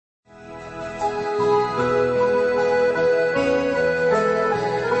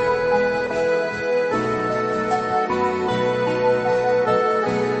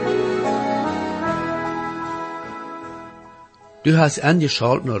Du hast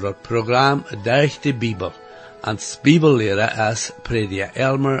angeschaltet naar het programma Durch de Bibel. Als Bibellehrer is prediker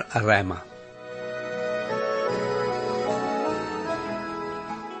Elmer Reimer.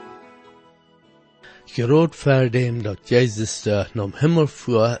 Gerot voor dem dat Jezus nam Himmel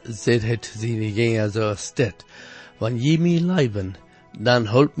voor, zet het zijn Jünger zo stet. Wanneer je mij leven, dan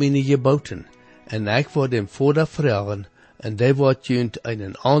holt meine geboten. En ik word dem Vader vragen, en die wordt junt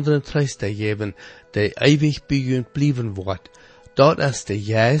einen anderen Tröster geven, die ewig bij junt blijven wordt. Dat is de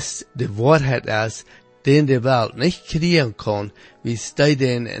Geist, de Wahrheit is, den de Welt nicht kriegen kann, wie die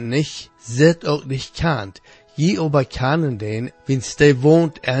den nicht sieht auch nicht kannt. Je aber kennen den, wie die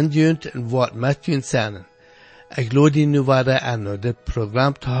wohnt anjönt en wordt met junt zijn. Ik lade je nu verder aan, dit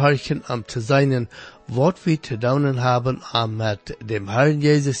programma te horchen, om te zijn wat we te doen hebben, om met dem Herrn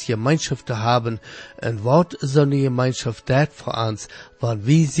Jesus Gemeinschaft te hebben, en wat zo'n Gemeinschaft dat voor ons, want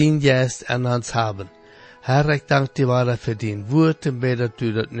we zijn juist aan ons hebben. Herr, ik dank dir ware für din woord en bid dat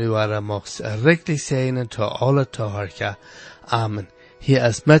du dat nu ware mocht richtig zijn te alle te horchen. Amen. Hier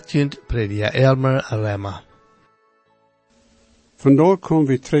is met junt prediker Elmer Reimer. Vandaag komen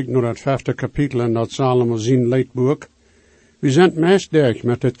we terug naar het 5e kapitel in dat Salomo zijn leidboek. We zijn meest durch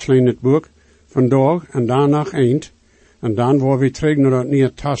met het kleine boek, vandaag en daarna eind, en dan worden we terug naar het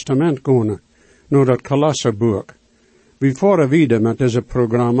Nieuwe Testament gaan, naar het Kolosserboek. We voeren weer met deze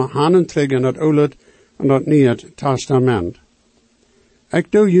programma aan terug in het Oude en het Nieuwe Testament.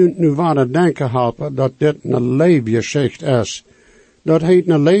 Ik doe je nu wat denken helpen dat dit een leefgeschicht is. Dat heet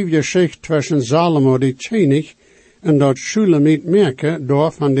een leefgeschicht tussen Salomo die Tjenig en dat Shulamit merken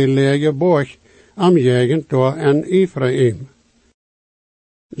door van de lege borg am jegend door en Ephraim.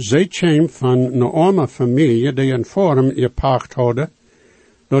 Zij kwam van een arme familie die een forum gepacht hadden.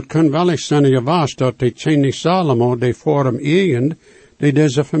 Dat kan wel eens zijn geweest dat de Tjenig Salomo de forum eigen die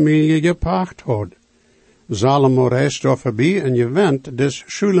deze familie gepacht had. Salomo reist door voorbij en je went dus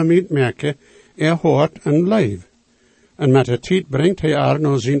Shulamit merken hoort een leef. En met de tijd brengt hij haar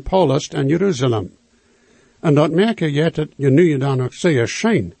naar zijn palast in Jeruzalem. En dat merken je het je nu dan ook zeer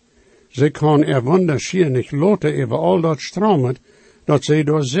schijn. Ze kan wonderschier niet laten over al dat stromen, dat ze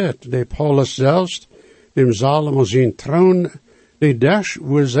door zit. De Paulus zelfs, dem Salomo zijn troon, de dash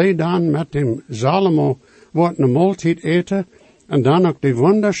waar zij dan met dem Salomo wordt een maaltijd eten, en dan ook de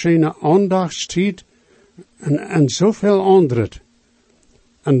wonderschiene aandachtstijd, en zoveel andere.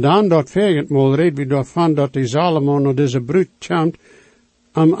 En dan dat veertigmaal reed we daarvan dat de Salomo naar deze bruid komt,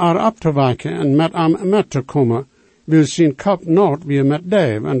 om haar op te wijken en met te komen, wil zijn kop nooit weer met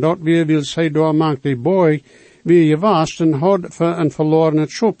Dave, en dat weer wil zij door maakt de boy wie je was en had voor een verloren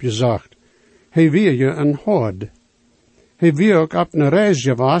schop gezegd. Hij weer je een hoord. Hij weer ook op een reis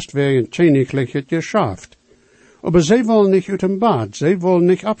geweest, waar een tjeniglich het geschaft. Maar zij wil niet uit een bad, zij wil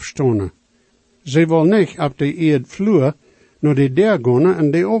niet opstonen. Zij wil niet op de eerdvloer naar de deur gaan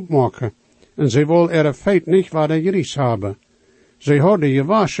en die opmaken. En zij wil er feit niet waar de gries hebben. Zij hadden je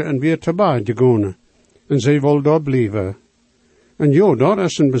wassen en weer te bad gegaan. En zij wil daar blijven. En ja, dat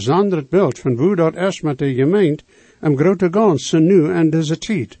is een bijzonder beeld van hoe dat is met de gemeente en grote ganse nu en deze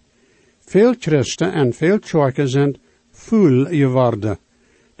tijd. Veel christen en veel kerken zijn voel geworden.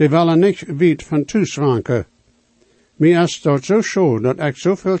 Die willen niet weten van toeswanken. Mij is dat zo schade dat ik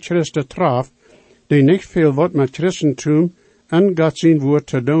zoveel christen traf, die niet veel wat met christentum en God zijn woord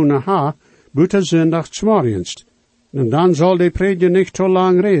te doen ha, buiten zondagsmorgens. En dan zal de prediker niet te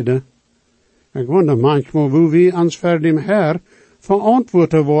lang reden. Ik wonder manchmal hoe we ons voor dem Herr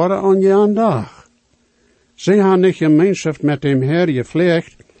verantwoord worden aan je dag. Zij hebben niet gemeenschap met dem Herr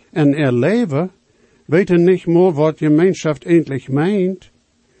gepflegt en leven, weten niet meer wat gemeenschap eindelijk meint.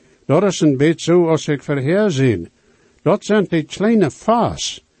 Dat is een beetje zo als ik vorherzien. Dat zijn die kleine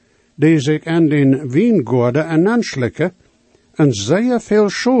vaas, die zich aan den wijngorden en aanslikken en zeer veel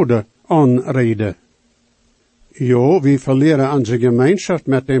schade aanreden. Ja, we verleren onze gemeenschap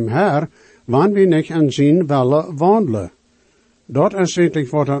met dem Herr, wanneer we niet aan zijn willen wandelen. Dat is eigenlijk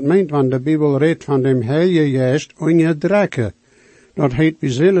wat het meent, want de Bijbel redt van dem Heilige Geest onderdrukken. Dat heet, we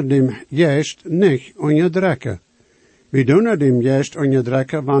zullen dem Geest niet onderdrukken. We doen dem Geest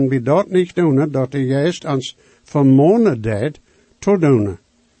onderdrukken, wanneer we dat niet doen, dat de Geest ons vermonen deed, te doen.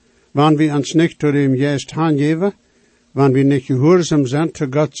 Wanneer we ons niet tot dem Geest aangeven, wanneer we niet gehoorzaam zijn te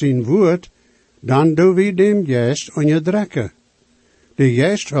God zijn woord, dan doen we dem Geest onderdrukken. De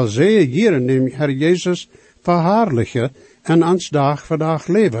Geest wil zeer hier dem Herr Jezus verhaarlijken en ons dag voor dag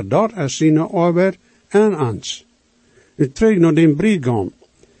leven. Dat is zijn arbeid en ons. Ik terug naar den Brigham.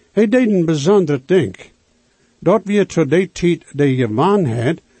 Hij deed een bijzonder ding. Dat we tot die tijd de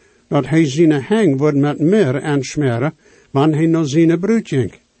gewaanheid, dat hij zijn hang wordt met meer en smeren, wanneer hij naar zijn bruid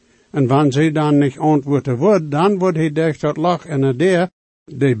ging. En wanneer zij dan niet antwoorden wordt, dan wordt hij dicht tot lach en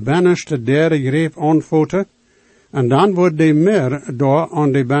de binnenste derde greep aanvoeten, en dan wordt de meer door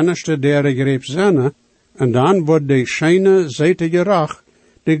aan de binnenste derde greep zinnen, en dan wordt de schijne zijtige rach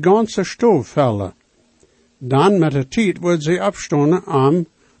de ganze stof vallen. Dan met de tijd wordt zij opstonden arm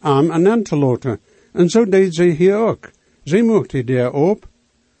en in te laten, en zo deed zij hier ook. Zij mocht daar op,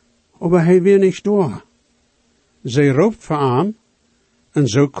 maar hij weer niet door. Zij roept voor arm, en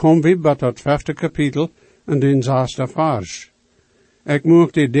zo komen we bij dat 5e kapitel en den 6e vers. Ik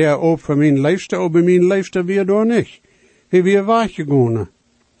mocht daar op voor mijn leefste, maar mijn leefste weer door niet. Hij weer weggegaan.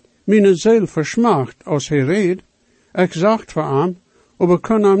 Mijn ziel versmacht als hij reed. Ik zacht voor hem, maar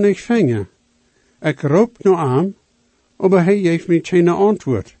kon hem niet vinden. Ik roep naar hem, maar hij geeft me geen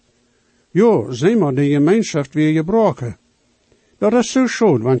antwoord. Jo, zie maar, de gemeenschap weer gebroken. Dat is zo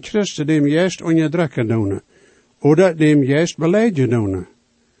schade, want Christen dem juist onderdrukken doen, oder dem juist beleiden doen.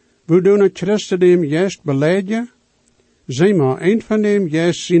 We doen het Christen dem juist beleiden? Zie maar, een van dem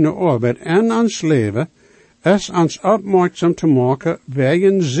juist zijn arbeid en ons leven, is ons opmerkzaam te maken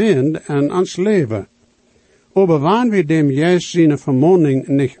wegen zin en ons leven. Aber wanneer we dem juist zijn vermoning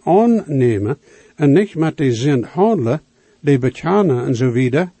niet aannemen en niet met de zin handelen, de bekennen en zo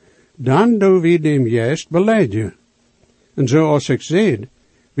wieder, dan doen we dem juist beleiden. En zoals ik zei,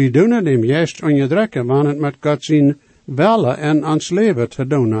 we doen het dem juist onderdrukken wanneer het met God zijn willen en ons leven te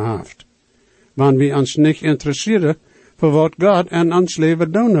doen heeft. Wanneer we ons niet interesseren voor wat God en ons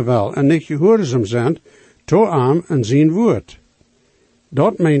leven doen wil en niet gehoorzaam zijn toe hem en zijn woord.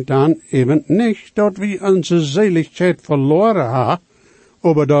 Dat meent dan even niet dat we onze zeligheid verloren hebben,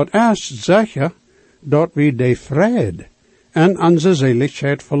 maar dat is zeggen dat we de vrede en onze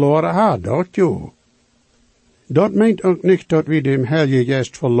zeligheid verloren hebben, dat jo. Dat meent ook niet dat we dem Heilige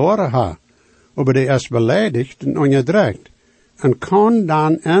Geest verloren hebben, maar die is beleidigd en onderdrukt, en kan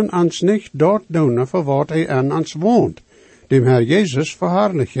dan in ons niet dat doen voor wat hij in ons woont, dem Herr Jezus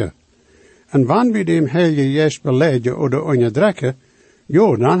verherrlichen. En wanneer we dem Heilige Geest beleiden oder onderdrukken,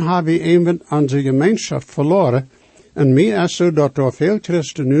 jo, dan hebben we even onze gemeenschap verloren, en meer is zo dat er veel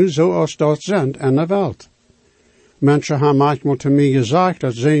Christen nu zoals dat zijn in de wereld. Mensen hebben manchmal te mij gezegd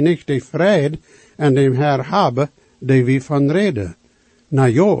dat zij niet de vrede en dem Herr hebben, die we van reden. Nou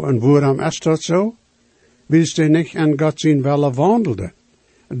jo, en waarom is dat zo? Weil ze niet in God zijn willen wandelen.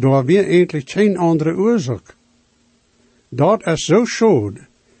 Door weer eigenlijk geen andere oorzaak. Dat is zo schade,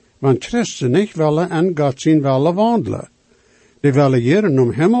 want Christen niet willen in God zijn willen wandelen. Die willen hier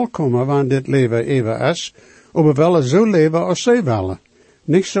om hemel komen, want dit leven even is, maar willen zo leven als zij willen.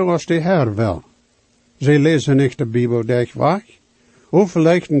 Niet zoals de Heer wil. Zij lezen niet de Bijbel dicht weg. Of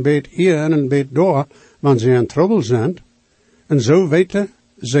vielleicht een beetje hier en een beetje daar, wanneer ze in trouble zijn. En zo weten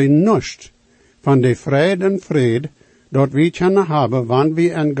zij niets van de vrede en vrede dat we kunnen hebben, wanneer we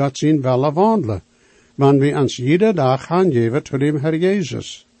in God zijn willen wandelen. Wanneer we ons iedere dag gaan geven tot de Heer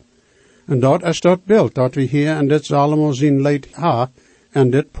Jezus. En dat is dat beeld dat we hier in dit Salomo zien leid ha en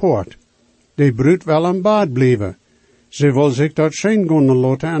dit poort. De bruid wil aan bad blijven. Ze wil zich dat schijn gaan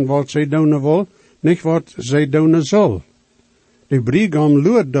laten en wat zij doen wil, niet wat zij doen zal. De brigam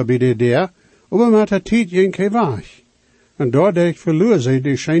luurt daarbij de der, maar met de tijd ging hij weg. En doordat verloor zij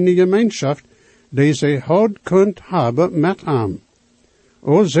de schijne gemeenschap, die zij had kunt hebben met hem.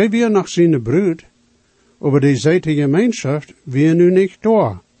 O, zij weer nog zijn bruid, maar die zijde gemeenschap weer nu niet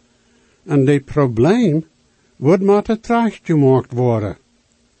door. En dit probleem wordt maar te traag gemaakt worden.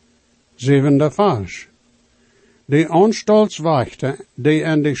 7e vers. De aanstaltswachten, die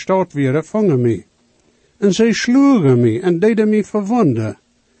in de stad waren, vangen mij. En zij sloegen mij en deden mij verwonden.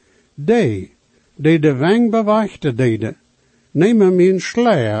 Die de wang bewachten deden, nemen mijn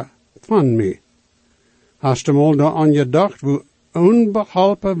sluier van mij. Hast du mal da aan gedacht, hoe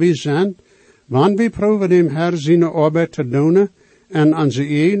onbehalpen we zijn, wanneer we proeven dem Herr zijn arbeid te doen, en onze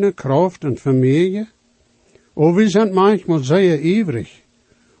eigen kracht en familie? O, we zijn manchmal zeer ivrig,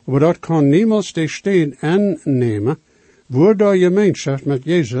 maar dat kan niemals de steen innemen, waardoor je gemeenschap met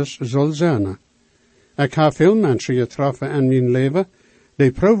Jezus zal zijn. Ik heb veel mensen getroffen in mijn leven,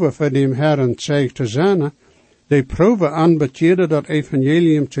 die proeven voor dem Herrn zeig te zijn, die proeven aanbetjeden dat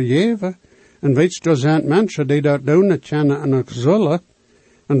evangelium te geven, en weet je, er zijn mensen die dat doen kennen en ook zullen,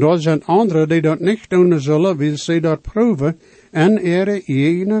 en er zijn anderen die dat niet doen zullen, wil ze dat proeven, en ihre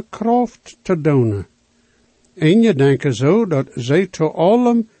eigen kracht te doen. En je denkt zo dat zij te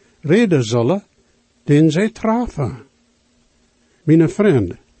allem reden zullen, den zij treffen. Mijn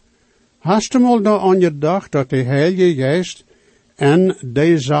vriend, hast du mal da aan gedacht dat de Heilige Geest en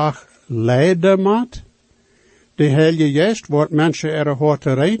die zaak leiden moet? De Heilige Geest wordt mensen er hard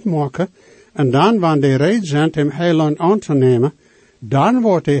te reed maken, en dan, wanneer die reed zijn hem heiland aan te nemen, dan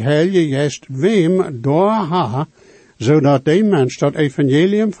wordt de Heilige Geest wem door haar, zodat de mens dat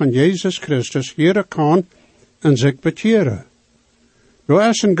evangelium van Jezus Christus hier kan en zich bekeren. Door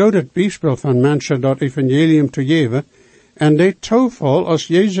is een goed bijspel van mensen dat evangelium te geven, en dit toeval als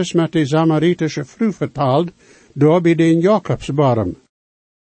Jezus met de Samaritische vrouw vertaald, door bij de Jacobsbarm.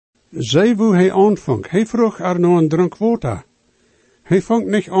 Zij hoe hij aanvang, hij vroeg er nog een drink water. Hij vangt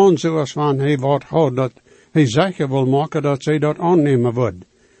niet aan zoals van hij wat had, dat hij zeker wil maken dat zij dat aannemen wordt.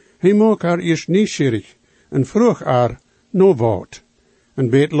 Hij maakt haar eerst nieuwsgierig, en vroeg haar nog wat. En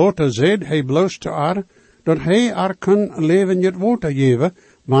beet later zei hij bloos te haar, dat hij haar kan leven het water geven,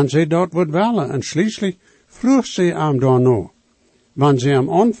 want zij dat wordt willen, en schließlich vroeg zij hem daarna. Want zij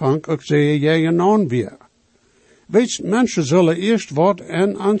am aanvang ook zei jij een aan weer. Weet, mensen zullen eerst wat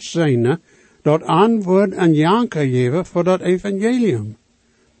en aanzien, dat antwoord en janken geven voor dat evangelium.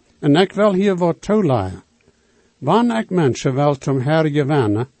 En ik wil hier wat toelaten. Wanneer ik mensen wel zum Herr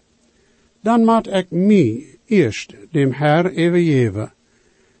gewinnen, dan moet ik mij eerst dem Herr even geven.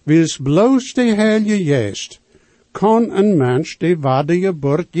 Wils bloos de Heilige Geest kan een mens de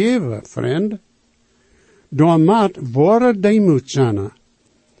wedergeboorte geven, vriend. Door moet ware demoed zijn.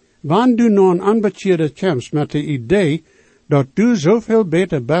 Wanneer du nou aanbekeren komt met de idee dat du zoveel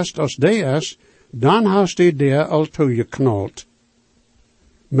beter best als die is, dan hast die der al toegeknald.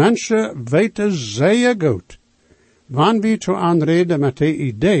 Mensen weten zeer goed, wanneer we te aanreden met de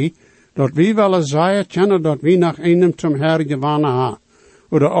idee dat we willen zeggen kennen dat we nach einem zum Herr gewonnen hebben,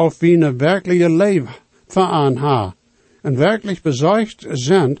 oder of we een werkelijke leven van hebben, en werkelijk bezorgd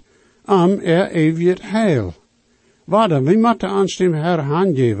zijn om eeuwig heil. Waarde, we moeten ons dem Herr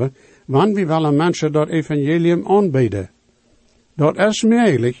aangeven, wanneer we willen mensen dat evangelium aanbieden. Dat is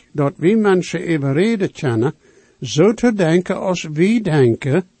mogelijk dat we mensen overreden kunnen, zo te denken als we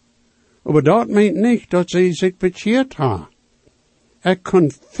denken, maar dat meent niet dat ze zich bekeerd hebben. Ik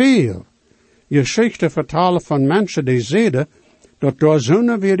kan veel geschichten vertalen van mensen die zeiden, dat door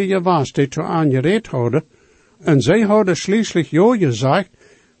zo'n weer was die te aangereed hadden, en zij hadden schließlich ja gezegd,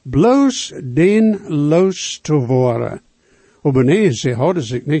 bloos den los te worden. Maar nee, ze hadden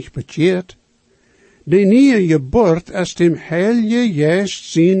zich niet bekeerd. De nieuwe geboorte is dem Heilige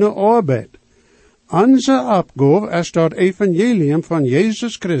Geest zijn arbeid. Onze opgave is dat evangelium van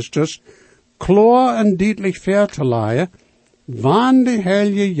Jezus Christus klaar en duidelijk ver te leiden, wanneer de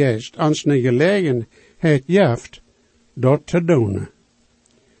Heilige Geest ons een gelegenheid geeft, dat te doen.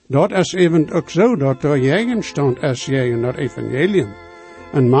 Dat is even ook zo dat er gegenstand is tegen dat evangelium.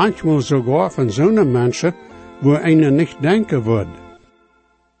 En manchmal sogar van zo'n mensen, wo einer niet denken wordt.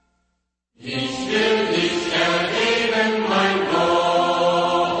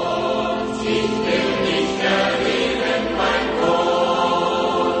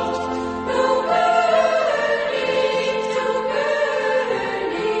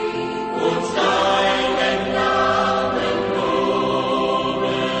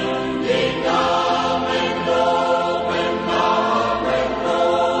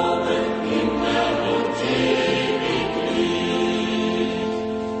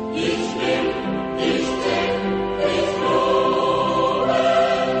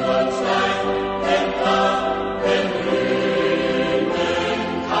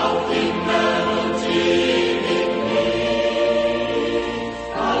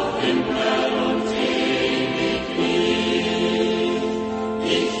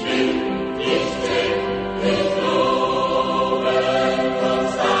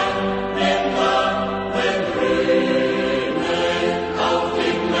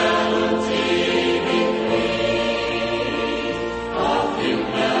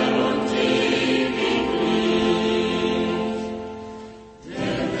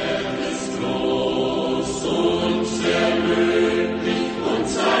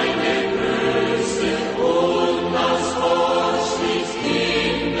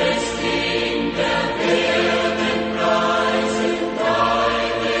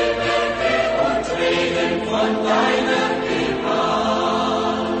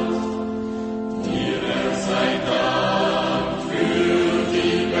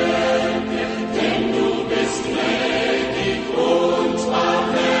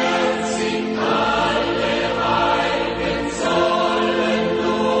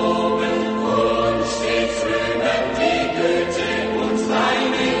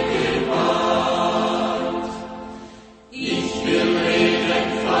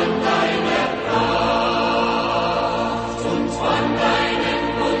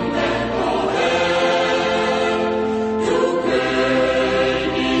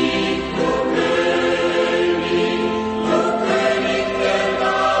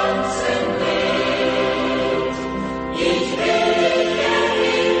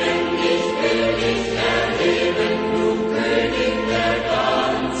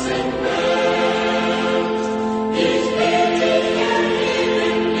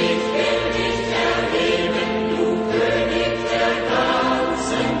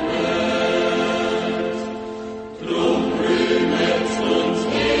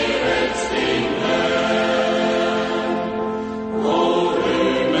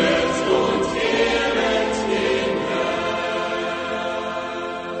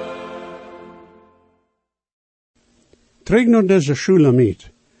 terug naar deze Schulemiet.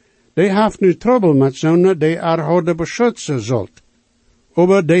 Die heeft nu trouble met zonen die hadden beschützen zult.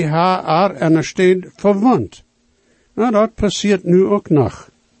 Aber die haar en er steed verwond. Nou, dat passiert nu ook nog.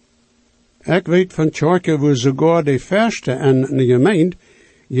 Ik weet van Tjorke wo sogar de verste en de gemeente,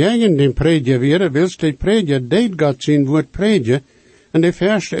 jegen den predje weer, wilst de predje deed God zijn woord predje, en de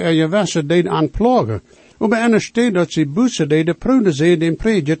verste je wassen deed aanplagen. Aber er steed dat ze bussen deden, prouden ze den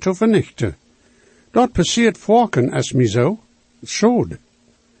predje te vernichten. Dat passiert vorken als mij zo, schode.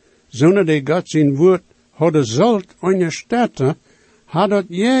 Zonder de God zijn woord hadden zult aan je steden, had dat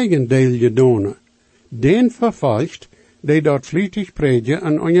jegendeel gedaan. Den vervolgt, die dat vlietig predje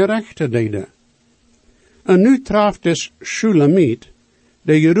en ongerechte deden. En nu traf des Schulemiet,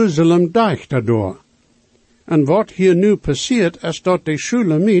 de Jeruzalem dijk daardoor. En wat hier nu passiert, is dat de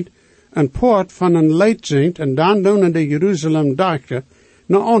Schulemiet een poort van een lied zingt en dan doen de Jeruzalem dijken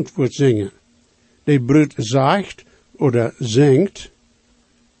naar antwoord zingen. De bruid zegt, oder zingt,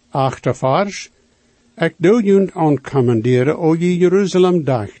 achtervars, ik doe junt aancommanderen, o je Jeruzalem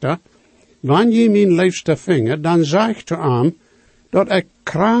dijkte, wanneer je mijn liefste vinger, dan zegt u aan, dat ik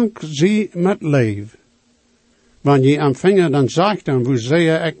krank zie met leef. Wanneer je aan vinger, dan zegt aan, hoe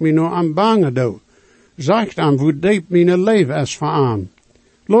zei ik me nou aan bangen doe. Zegt aan, hoe diep mijn leven is voor aan.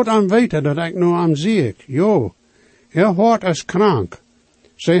 Laat aan weten dat ik nou aan ziek. Jo, hart is krank.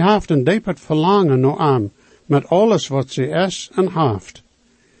 Zij heeft een diep verlangen nou aan, met alles wat ze is en heeft.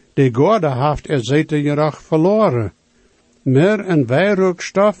 De gorde heeft zete jerach verloren. Meer en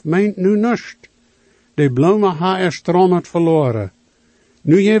wierookstof meent nu niets. De bloemen haar stroomd verloren.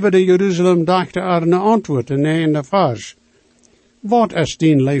 Nu hebben de Jeruzalem dachte er een antwoord in de vers. Wat is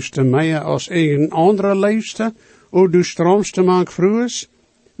dien liefste meer als een andere liefste, o du stroomste maak vroeges?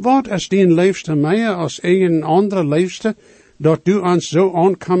 Wat is dien liefste meer als een andere liefste, dat du ons zo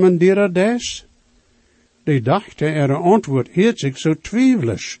aancommanderen des? Die dachte er antwoord heet zich zo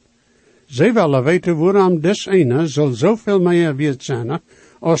twijfelisch. Zij willen weten waarom des ene zal zoveel meer weet zijn,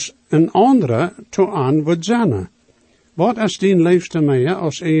 als een andere toe aan wordt zijn. Wat is dien liefste meer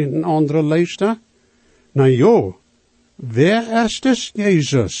als een andere liefste? Nou jo, wer is dus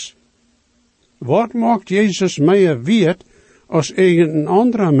Jezus? Wat maakt Jezus meer weet als een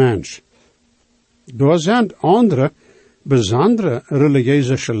andere mens? Door zijn andere, bijzondere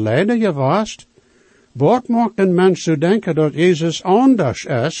religieuze leider geweest. Wat maakt een mens zo denken dat Jezus anders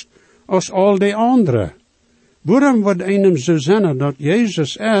is als al die anderen? Waarom wordt einem zo zeggen dat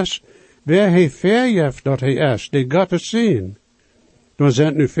Jezus is, waar hij vergeeft dat hij is, die God is zien? Er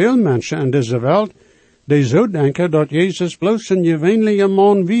zijn nu veel mensen in deze wereld die zo denken dat Jezus bloos een gewöhnliche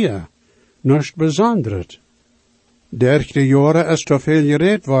man weer, niets bijzonders. 30 jaren is er veel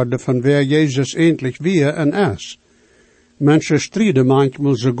gereed worden van waar Jezus eindelijk weer en is. Mensen strijden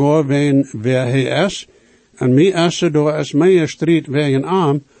manchmal sogar wegen wer hij is, en mij is er door is meer strijd wegen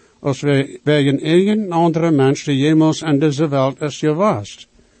arm, als wegen een andere mens die jemals in deze wereld is geweest.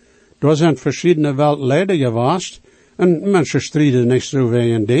 Er zijn verschillende wereldleider geweest, en mensen strijden niet zo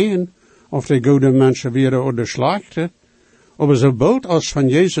wegen deen, of de goede mensen weer of de slechte. Maar sobald als van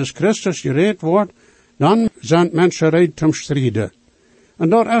Jezus Christus gereed wordt, dan zijn mensen reed om strijden. En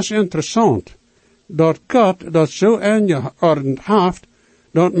dat is interessant, dat God dat zo ingeordend heeft,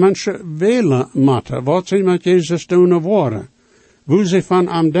 dat mensen willen moeten, wat ze met Jezus doen worden, hoe ze van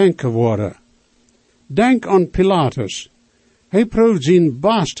hem denken worden. Denk aan Pilatus. Hij probeert zijn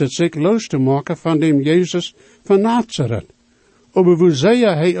best het zich los te maken van dem Jezus van Nazareth. Maar hoe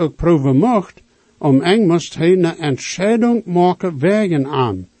zeer hij ook proeven mocht, eng moest hij een entscheidung maken wegen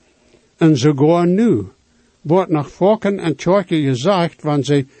hem. En sogar nu wordt nach volken en kerken gezegd, wanneer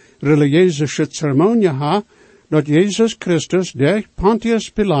ze religieuze ceremonie hebben, dat Jezus Christus door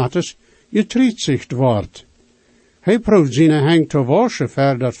Pontius Pilatus getriezigt wordt. Hij probeert zijn hang te waschen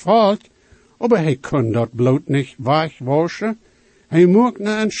voor dat volk, maar hij kon dat bloot niet wegwaschen. Hij maakt een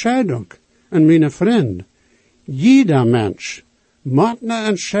entscheidung. En mijn vriend, jeder mens moet een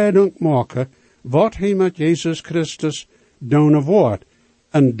entscheidung maken, wat hij met Jezus Christus doen wordt.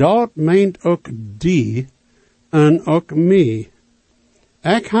 En dat meent ook die en ook mij.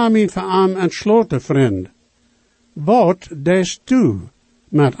 Ik heb me voor hem entsloten, vriend. Wat deed u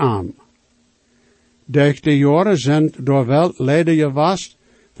met hem? Durch de jaren zijn door wel leider geweest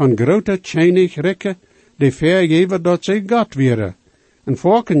van grote Tjeinigrikken, die vergeven dat zij God wären. En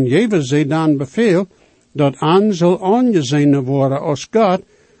volken geven zij dan beveel, dat aan zal aangezien worden als God,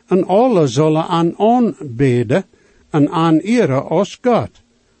 en alle zullen aan aanbeden, en aan ere als God.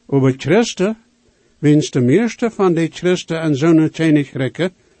 Over Christen, wens de meeste van die Christen en zo'n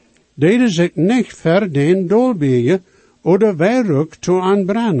Tjeinigrikken, deden zich niet ver den dolbeje, oder wierook toe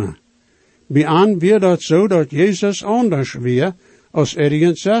aanbrennen. Bij aan weer dat zo dat Jezus anders weer, als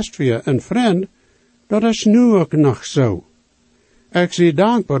ergens zest weer een vriend, dat is nu ook nog zo. Ik zie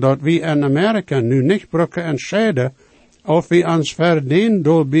dankbaar dat we in Amerika nu niet brokken en scheiden, of we ons verdienen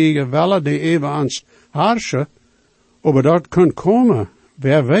door bij willen die even ons haarschen, aber dat kan komen,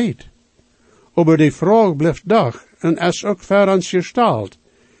 wer weet. Aber die vraag blijft doch, en is ook voor ons gesteld,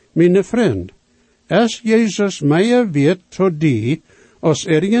 mijn vriend, is Jezus meer weet tot die, als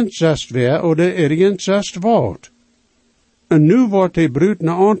ergens zest weer, oder ergens zest wordt? En nu wordt de bruid een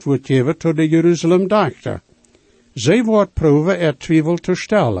antwoord geven tot de Jeruzalem dachter. Zij wordt proeven twijfel te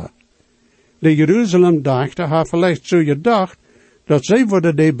stellen. De Jeruzalem dachter had vielleicht zo gedacht, dat zij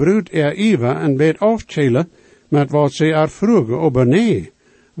worden de bruid even en beet afschelen met wat zij vroegen, aber nee,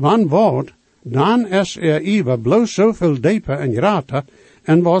 wann wordt, dan is even bloos zoveel dieper en grater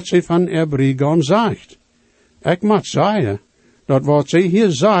en wat zij van Brigon zegt. Ik moet zeggen, dat wat zij hier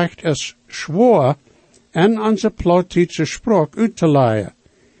zegt is schwoor en onze plottietse sprok uit te leiden.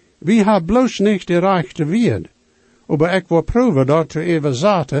 We hebben bloos niet de rechte woord, aber ik wil proeven dat te even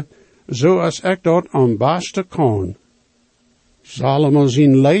zaten, zoals ik dat am beste kan. Salomo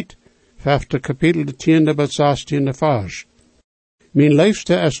zijn leid, 5e kapitel, de 10e tot 16e vers. Mijn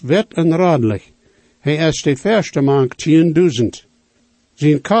liefste is wit en radelijk. Hij is de verste mank 10.000.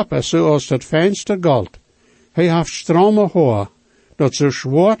 Zijn kop is zoals het fijnste goud. Hij heeft strome haar, dat zo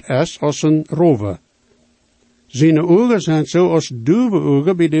zwart is als een rover. Zijn ogen zijn zoals duwe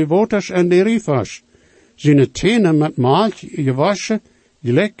ogen bij de waters en de rivers. Zijn tenen met maalt gewassen,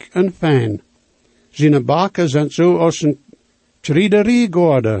 gelijk en fijn. Zijn bakken zijn zoals een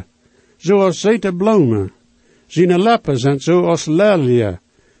triederiegoorde, zoals zete bloemen. Zijn lippen zijn zoals lelien,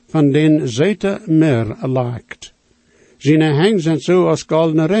 van den zete meer lijkt. Zijn heng zijn zoals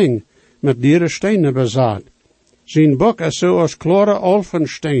goldene ring, met diere stenen bezaad. Zijn bok is zoals klare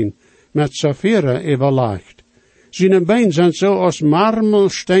olfensteen, met saffieren overlaagd. Zijn been zijn zoals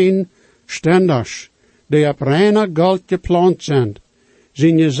marmelsteen stenders, die op reine goud geplant zijn.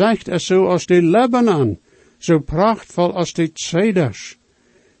 Zijn gezicht is zoals de Libanon, zo prachtvol als de ceders.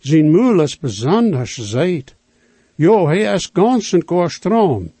 Zijn moel is bijzonders zeid. Jo, hij is gans en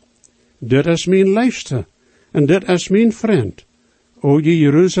koorstrom. Dit is mijn liefste, en dit is mijn vriend. O je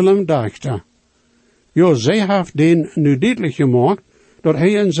Jeruzalem dachter. Jo, zij heeft den nu duidelijk gemaakt, dat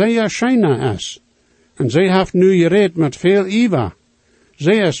hij een zeer schijner is. En zij heeft nu gereed met veel iwa.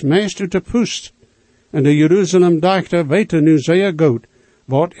 Zij is meest uit de pust. En de Jeruzalem dachter weet nu zeer goed,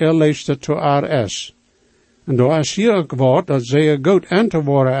 wat liefste te haar is. En daar is hier ook wat dat zeer goed aan te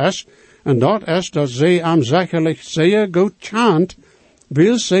worden is, en dat is dat zij am zekerlijk zeer goed chant,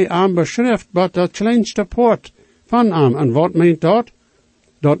 wil zij am beschrift wat dat kleinste poort van am. En wat meent dat?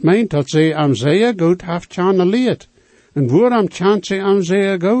 Dat meent dat zij am zeer goed heeft channeleerd. En waarom chant zij am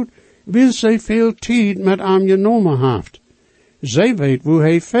zeer goed? Wil zij veel tijd met am genomen heeft. Zij weet hoe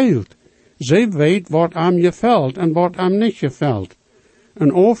hij veelt. Zij weet wat am gefällt en wat am niet gefällt.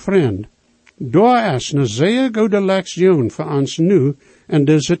 En o vriend, daar is een zeer goede lektion voor ons nu en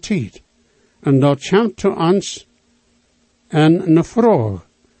deze tijd. En dat komt te ons en een vraag.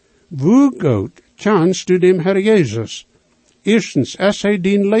 Hoe goed chanst u dem Herr Jezus? Eerstens, is hij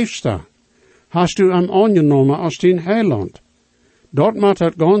dien liefste? Hast u hem aangenomen als dien heiland? Dat moet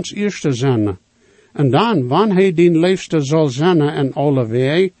het ganz eerste zijn. En dan, wanneer hij dien liefste zal zijn in alle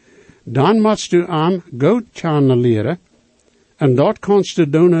wegen, dan moet u hem goed channeleren. En dat kannst du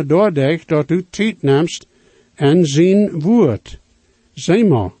doen doordat dat u tijd neemt en zijn woord. Zeg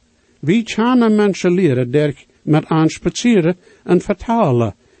maar, wie kunnen mensen leren der met aan spazieren en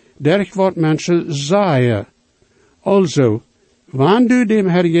vertalen, der wat mensen zeggen. Also, wanneer du dem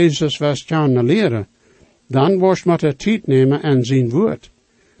Herr Jezus was kunnen leren, dan was met de tijd nemen en zijn woord.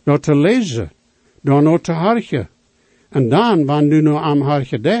 Dat te lezen, dan ook te harken. En dan, wanneer du nou am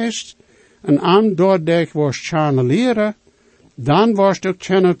harken deest, en am doordat was kunnen leren, dan was ook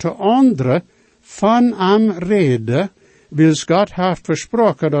kennen te anderen van am reden, wils God heeft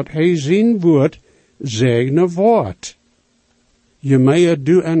versproken dat hij zijn woord zegenen wordt. Je meer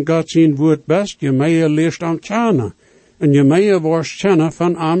doet en God zijn woord best, je meer leest am kennen, en je meer wordt kennen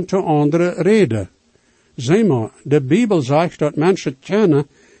van am te andere reden. Zeg maar, de Bijbel zegt dat mensen kennen,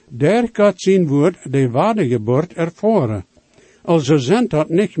 der God zijn woord de wedergeboorte ervoren. Also zijn dat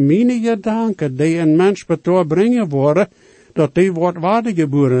niet mijn gedanken die een mens betoebrengen worden, dat die wordt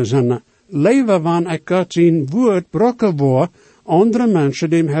wedergeboren zijn. Leven van ik God zijn woord brokken wordt, andere mensen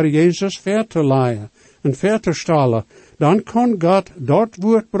dem Herr Jezus ver te leiden en ver te stellen, dan kan God dat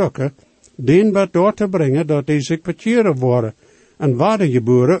woord brokken, den wat door te brengen, dat die zich bekeren worden en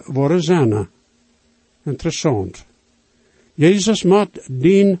wedergeboren worden zijn. Interessant. Jezus moet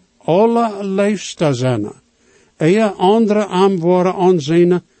dien allerliefste zijn. Eer andere arm worden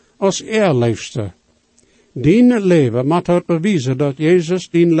aanzien als liefste. Dien leven moet het bewijzen dat Jezus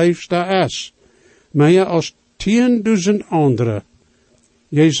dien liefste is. Meer als 10.000 anderen.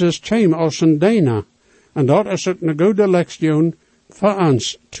 Jezus kwam als een dienaar. En dat is het een goede lektie voor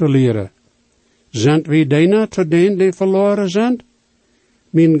ons te leren. Zijn we dienaar te denen die verloren zijn?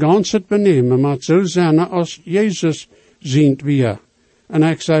 Mijn ganse benemen moet zo zijn als Jezus ziet weer. En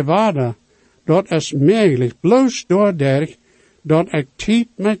ik zei waarde, dat is mogelijk bloos doordat dat ik tijd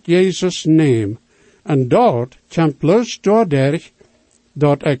met Jezus neem. En dat kan bloos doordat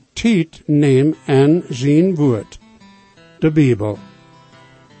dat ik tijd neem en zijn woord. De Bijbel.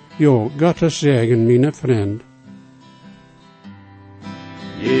 Jo, Gottes zegen, mijn vriend.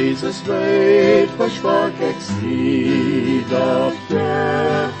 Jesus weet, versprach ik zie, dat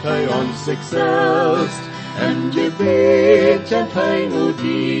geeft hij ons zichzelf. En gebed en hij nu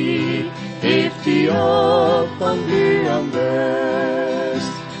die, heeft hij op van wie am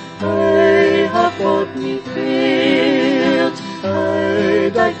best. Hij hat God niet veert,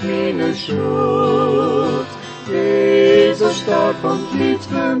 hij dekt meine schuld. Jezus starb und litt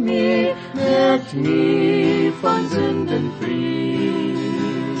für mich, merkt mich von Sünden frei.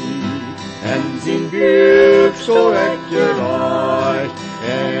 En zijn Buch so echt gereicht,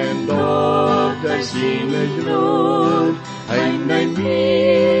 en dort er seine Grund, ein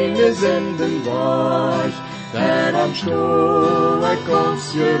meine Sünden weich, der am Stuhl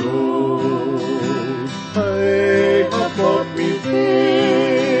uns geruht. Hey, hat Gott mich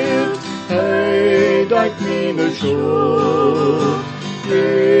verehrt, hey, dekt meine Schuld.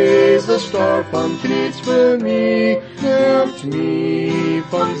 Jesus starb am Kreuz für mich, macht mich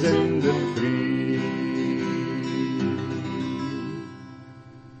von Sünden frei.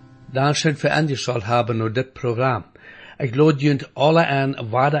 Dankeschön für angeschaut haben nur das Programm. Ich lade jünt alle an,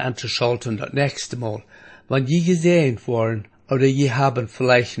 weiter anzuschalten das nächste Mal. Wenn je gesehen worden, oder je haben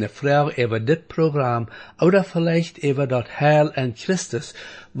vielleicht eine Frage über das Programm, oder vielleicht über das Heil an Christus,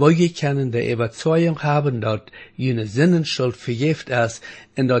 wo je können die Überzeugung haben, dass jene Sinnenschuld vergift ist,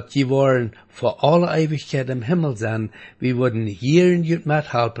 und dass je wollen vor aller Ewigkeit im Himmel sein, wir würden hier in jüt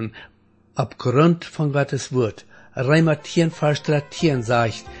mithelfen, aufgrund von Gottes Wort. Römer 10, Vers 13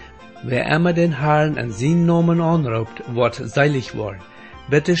 sagt, wer immer den Herrn an seinen Namen anruft, wird selig worden.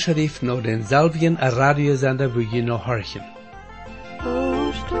 Bitte schrift noch den selben Radiosender, wo je noch horchen.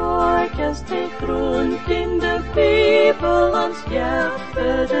 O stark ist der Grund in der Bibel ans ja,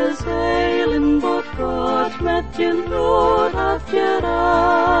 für das Heilen Wort Gott mit den Not hat gerat.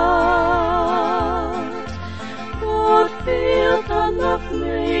 Gott fehlt dann noch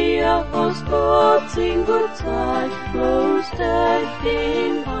mehr, aus Gott sein Wort zeigt, bloß der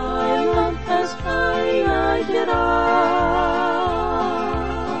den Heiland es einer gerat.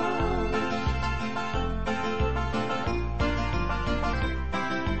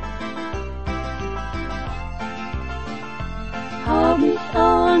 Hab mich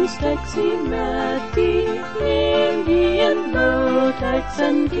Angst, ich sie mit dir, nehm die in Not, ich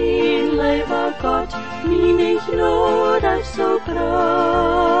send die, lieber Gott, wie nicht Not, ich so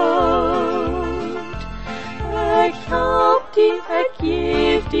groß. Ich hab die, ich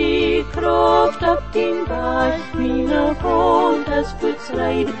geb die Kraft, ab den Beich, meine Hand, es wird's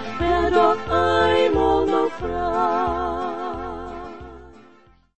leid, wer doch